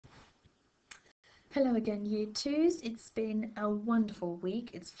Hello again, Year 2s. It's been a wonderful week.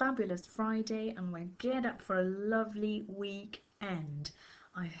 It's Fabulous Friday and we're geared up for a lovely weekend.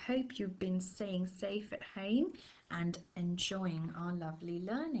 I hope you've been staying safe at home and enjoying our lovely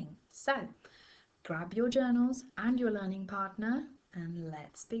learning. So, grab your journals and your learning partner and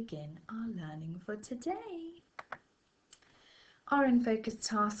let's begin our learning for today. Our In Focus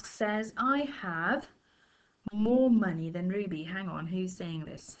task says, I have more money than Ruby. Hang on, who's saying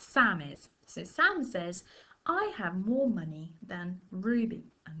this? Sam is. So Sam says, I have more money than Ruby.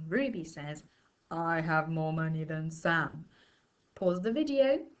 And Ruby says, I have more money than Sam. Pause the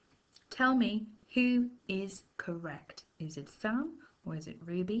video. Tell me who is correct. Is it Sam or is it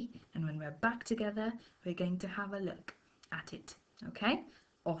Ruby? And when we're back together, we're going to have a look at it. Okay?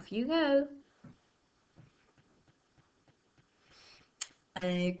 Off you go.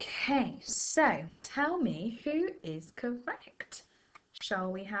 Okay, so tell me who is correct.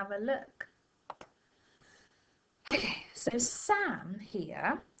 Shall we have a look? Okay, so Sam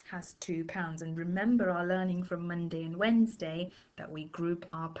here has £2, and remember our learning from Monday and Wednesday that we group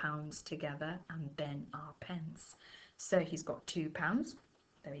our pounds together and then our pence. So he's got £2.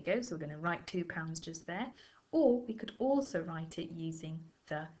 There we go. So we're going to write £2 just there, or we could also write it using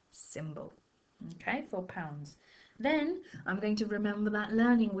the symbol. Okay, for pounds. Then I'm going to remember that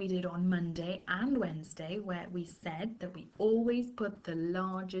learning we did on Monday and Wednesday where we said that we always put the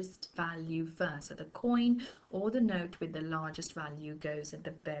largest value first. So the coin or the note with the largest value goes at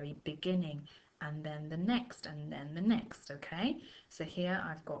the very beginning, and then the next, and then the next. Okay, so here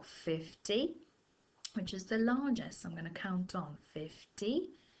I've got 50, which is the largest. I'm going to count on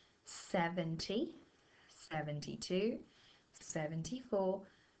 50, 70, 72, 74,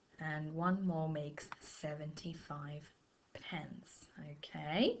 and one more makes 75 pence.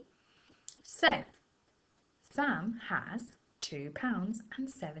 Okay, so Sam has £2 and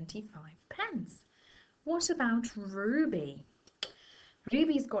 75 pence. What about Ruby?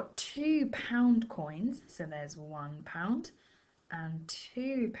 Ruby's got £2 coins, so there's £1 and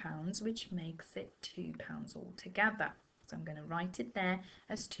 £2, which makes it £2 altogether. So I'm going to write it there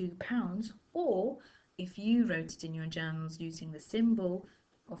as £2, or if you wrote it in your journals using the symbol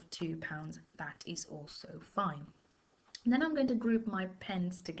of £2, that is also fine. And then I'm going to group my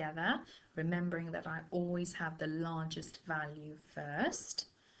pence together, remembering that I always have the largest value first.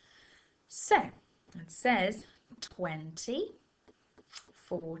 So it says 20,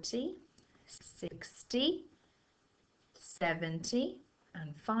 40, 60, 70,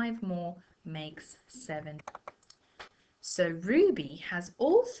 and 5 more makes 7. So Ruby has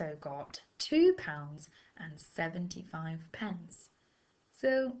also got £2 and 75 pence.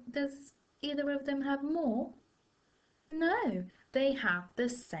 So does either of them have more? No, they have the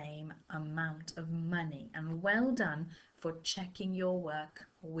same amount of money, and well done for checking your work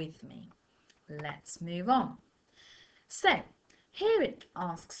with me. Let's move on. So here it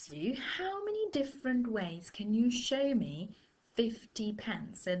asks you, how many different ways can you show me 50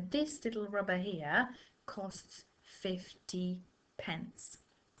 pence? So this little rubber here costs 50 pence.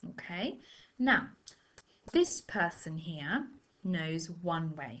 Okay, now this person here knows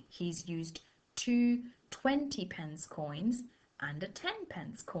one way. He's used two 20 pence coins and a 10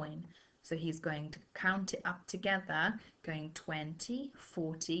 pence coin. So he's going to count it up together, going 20,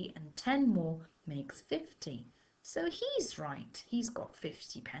 40 and 10 more makes 50. So he's right, he's got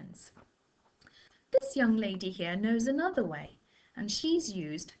 50 pence. This young lady here knows another way, and she's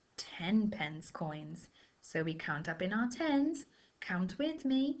used 10 pence coins. So we count up in our tens, count with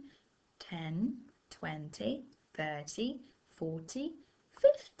me, 10, 20, 30, 40,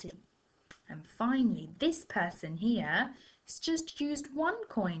 50. And finally, this person here has just used one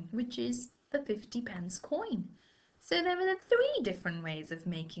coin, which is the 50 pence coin. So there are 3 different ways of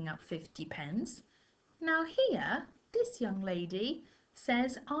making up 50 pence. Now here, this young lady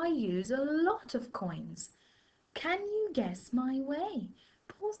says, I use a lot of coins. Can you guess my way?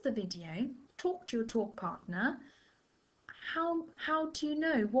 Pause the video, talk to your talk partner. How do you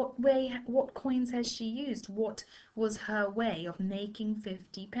know what coins has she used? What was her way of making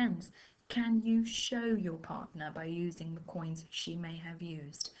 50 pence? Can you show your partner by using the coins she may have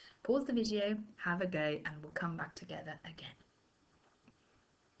used? Pause the video, have a go, and we'll come back together again.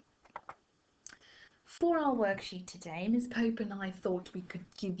 For our worksheet today, Ms. Pope and I thought we could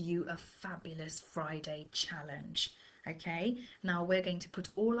give you a fabulous Friday challenge. Okay, now we're going to put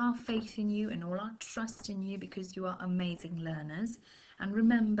all our faith in you and all our trust in you because you are amazing learners. And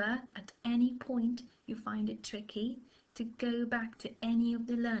remember, at any point you find it tricky, to go back to any of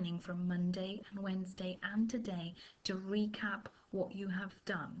the learning from Monday and Wednesday and today to recap what you have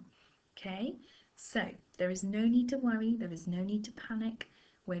done. Okay, so there is no need to worry, there is no need to panic.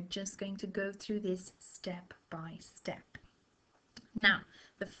 We're just going to go through this step by step. Now,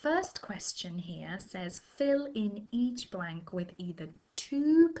 the first question here says fill in each blank with either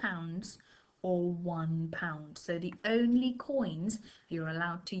 £2 or £1. So the only coins you're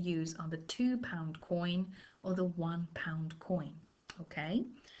allowed to use are the £2 coin or the £1 coin. Okay,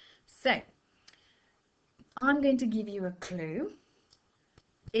 so I'm going to give you a clue.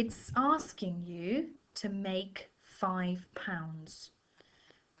 It's asking you to make £5.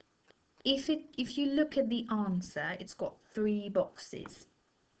 If you look at the answer, it's got 3 boxes.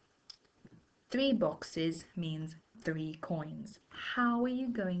 3 boxes means 3 coins. How are you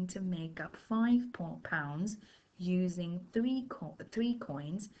going to make up £5 using three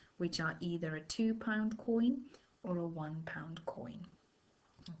coins, which are either a £2 coin or a £1 coin?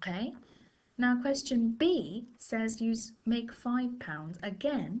 Okay. Now question B says make £5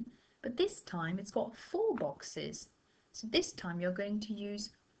 again, but this time it's got 4 boxes. So this time you're going to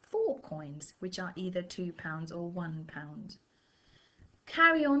use 4 coins, which are either £2 or £1.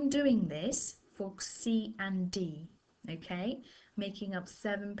 Carry on doing this for C and D, okay? Making up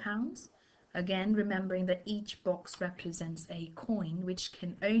 £7. Again, remembering that each box represents a coin, which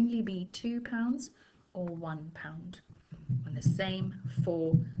can only be £2 or £1. And the same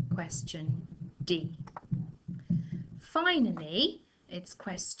for question D. Finally, it's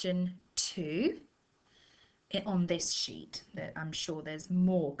question 2 on this sheet. I'm sure there's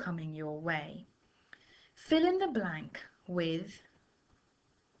more coming your way. Fill in the blank with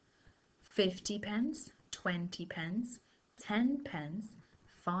 50 pence, 20 pence, 10 pence,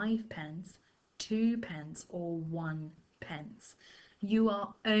 5 pence, 2 pence, or 1 pence. You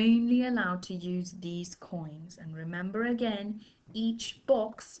are only allowed to use these coins. And remember again, each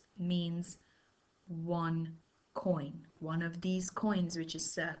box means 1 coin, one of these coins which is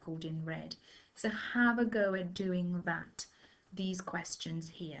circled in red. So have a go at doing these questions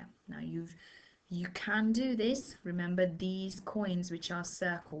here. Now you can do this. Remember, these coins which are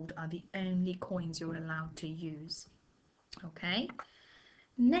circled are the only coins you're allowed to use. Okay,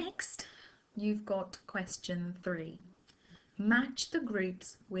 next you've got question 3. Match the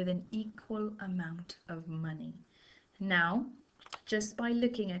groups with an equal amount of money. Now, just by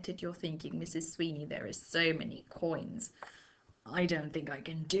looking at it, you're thinking, Mrs. Sweeney, there is so many coins. I don't think I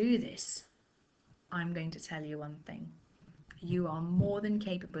can do this. I'm going to tell you one thing. You are more than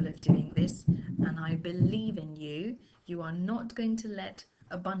capable of doing this, and I believe in you. You are not going to let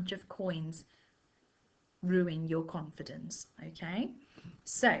a bunch of coins ruin your confidence, okay?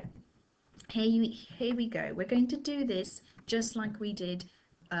 So, here we go. We're going to do this just like we did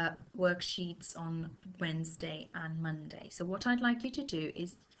worksheets on Wednesday and Monday. So what I'd like you to do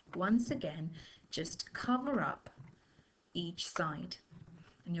is, once again, just cover up each side.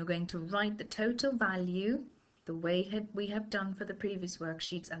 And you're going to write the total value the way we have done for the previous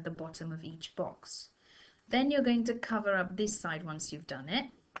worksheets at the bottom of each box. Then you're going to cover up this side once you've done it,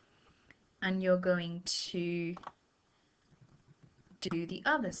 and you're going to do the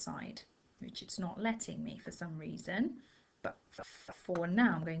other side, which it's not letting me for some reason, but for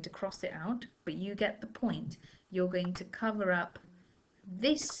now I'm going to cross it out, but you get the point. You're going to cover up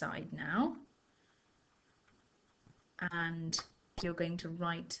this side now, and you're going to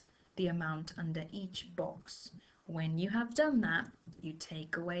write the amount under each box. When you have done that, you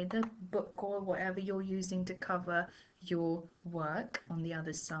take away the book or whatever you're using to cover your work on the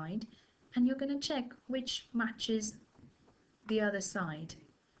other side, and you're going to check which matches the other side,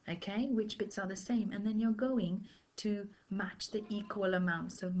 okay, which bits are the same, and then you're going to match the equal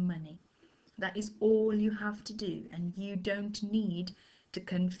amounts of money. That is all you have to do, and you don't need to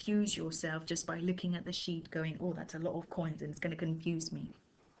confuse yourself just by looking at the sheet going, oh, that's a lot of coins and it's going to confuse me.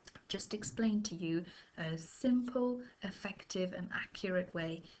 Just explain to you a simple, effective and accurate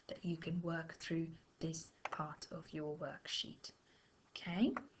way that you can work through this part of your worksheet.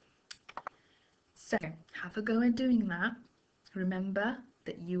 Okay, so have a go at doing that. Remember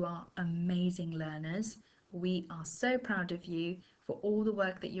that you are amazing learners. We are so proud of you for all the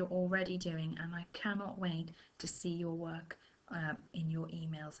work that you're already doing, and I cannot wait to see your work in your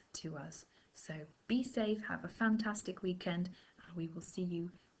emails to us. So be safe, have a fantastic weekend, and we will see you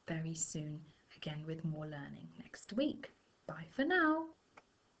very soon again with more learning next week. Bye for now.